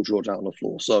Kawhi and Paul George out on the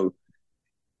floor. So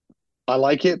I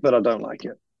like it, but I don't like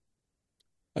it.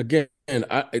 Again,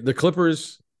 the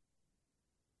Clippers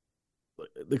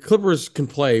can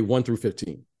play 1 through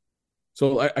 15.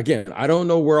 So again, I don't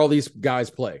know where all these guys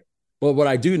play. But what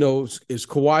I do know is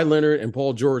Kawhi Leonard and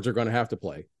Paul George are going to have to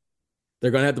play.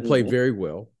 They're going to have to play very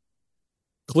well.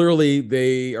 Clearly,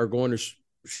 they are going to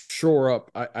shore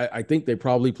up. I think they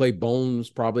probably play Bones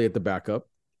probably at the backup.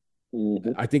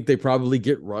 I think they probably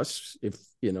get Russ if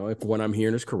what I'm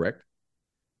hearing is correct.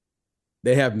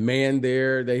 They have man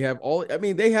there. They have all. I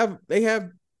mean, they have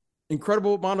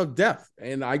incredible amount of depth,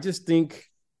 and I just think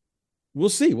we'll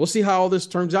see. We'll see how all this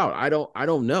turns out. I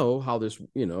don't know how this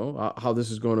how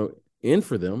this is going to end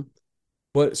for them,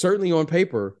 but certainly on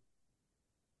paper,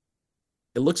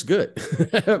 it looks good.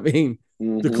 I mean,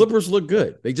 the Clippers look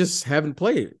good. They just haven't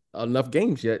played enough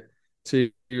games yet to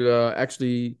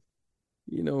actually,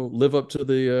 live up to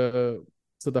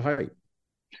the hype.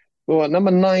 Well,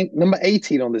 number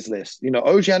 18 on this list,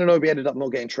 OG Anunoby ended up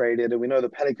not getting traded, and we know the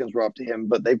Pelicans were after him,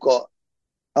 but they've got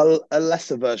a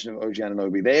lesser version of OG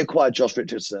Anunoby. They acquired Josh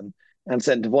Richardson and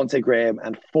sent Devontae Graham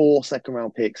and 4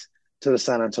 second-round picks to the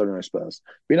San Antonio Spurs.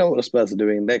 We know what the Spurs are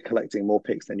doing. They're collecting more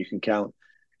picks than you can count.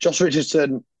 Josh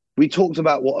Richardson, we talked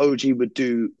about what OG would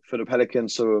do for the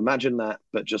Pelicans, so imagine that,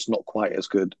 but just not quite as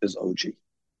good as OG.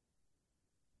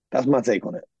 That's my take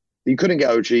on it. You couldn't get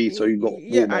OG, so you got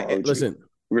OG. Listen,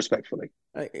 respectfully,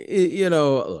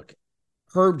 look,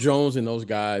 Herb Jones and those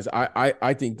guys,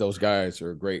 I think those guys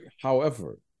are great.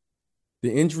 However,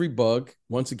 the injury bug,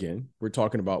 once again, we're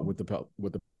talking about with the Pelicans.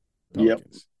 Yep.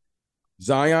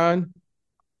 Zion,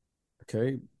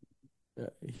 okay,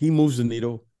 he moves the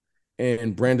needle,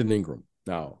 and Brandon Ingram.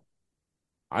 Now,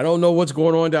 I don't know what's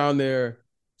going on down there,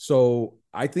 so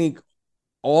I think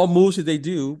all moves that they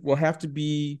do will have to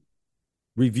be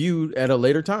reviewed at a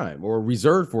later time or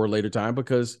reserved for a later time,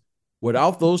 because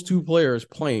without those 2 players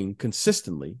playing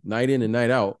consistently night in and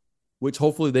night out, which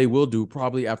hopefully they will do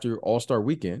probably after All-Star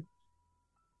weekend,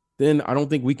 then I don't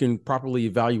think we can properly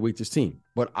evaluate this team.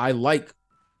 But I like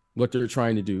what they're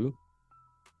trying to do.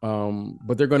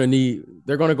 But they're going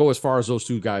to go as far as those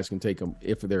 2 guys can take them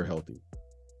if they're healthy.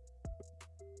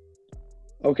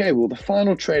 Okay, well, the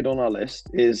final trade on our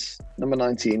list is number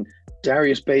 19,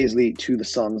 Darius Bazley to the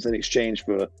Suns in exchange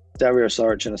for Dario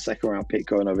Saric and a second-round pick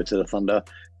going over to the Thunder.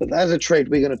 But that is a trade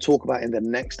we're going to talk about in the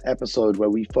next episode,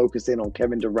 where we focus in on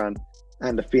Kevin Durant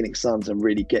and the Phoenix Suns and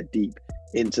really get deep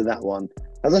into that one.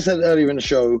 As I said earlier in the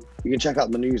show, you can check out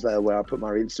the newsletter where I put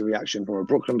my instant reaction from a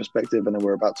Brooklyn perspective, and then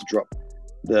we're about to drop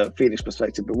the Phoenix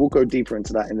perspective. But we'll go deeper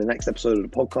into that in the next episode of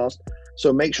the podcast.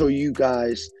 So make sure you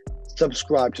guys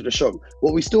subscribe to the show.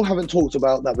 What we still haven't talked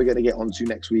about that we're going to get onto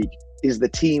next week is the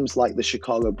teams like the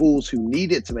Chicago Bulls, who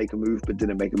needed to make a move but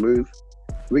didn't make a move.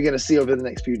 We're going to see over the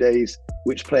next few days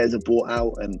which players are bought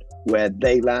out and where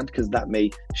they land, because that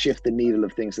may shift the needle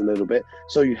of things a little bit.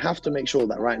 So you have to make sure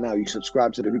that right now you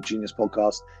subscribe to the Hoop Genius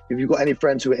podcast. If you've got any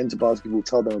friends who are into basketball,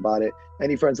 tell them about it.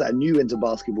 Any friends that are new into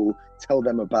basketball, tell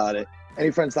them about it.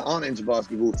 Any friends that aren't into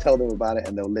basketball, tell them about it,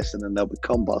 and they'll listen and they'll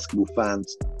become basketball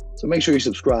fans. So make sure you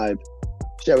subscribe,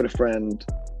 share with a friend,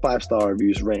 5-star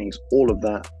reviews, ratings, all of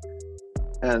that.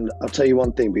 And I'll tell you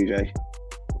one thing, BJ.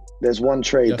 There's one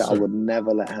trade that I would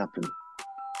never let happen.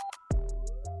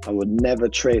 I would never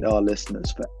trade our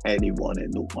listeners for anyone in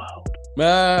the world.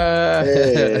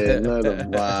 Hey, no, the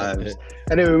vibes.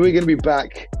 Anyway, we're going to be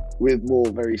back with more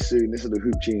very soon. This is the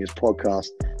Hoop Genius podcast.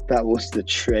 That was the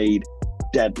trade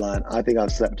deadline. I think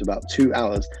I've slept about 2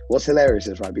 hours. What's hilarious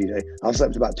is, right, BJ, I've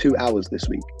slept about 2 hours this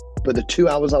week. But the 2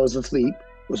 hours I was asleep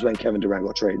was when Kevin Durant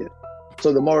got traded.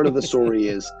 So the moral of the story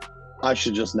is I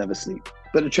should just never sleep.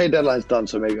 But the trade deadline's done,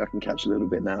 so maybe I can catch a little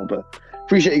bit now. But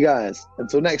appreciate you guys.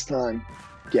 Until next time,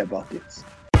 get buckets.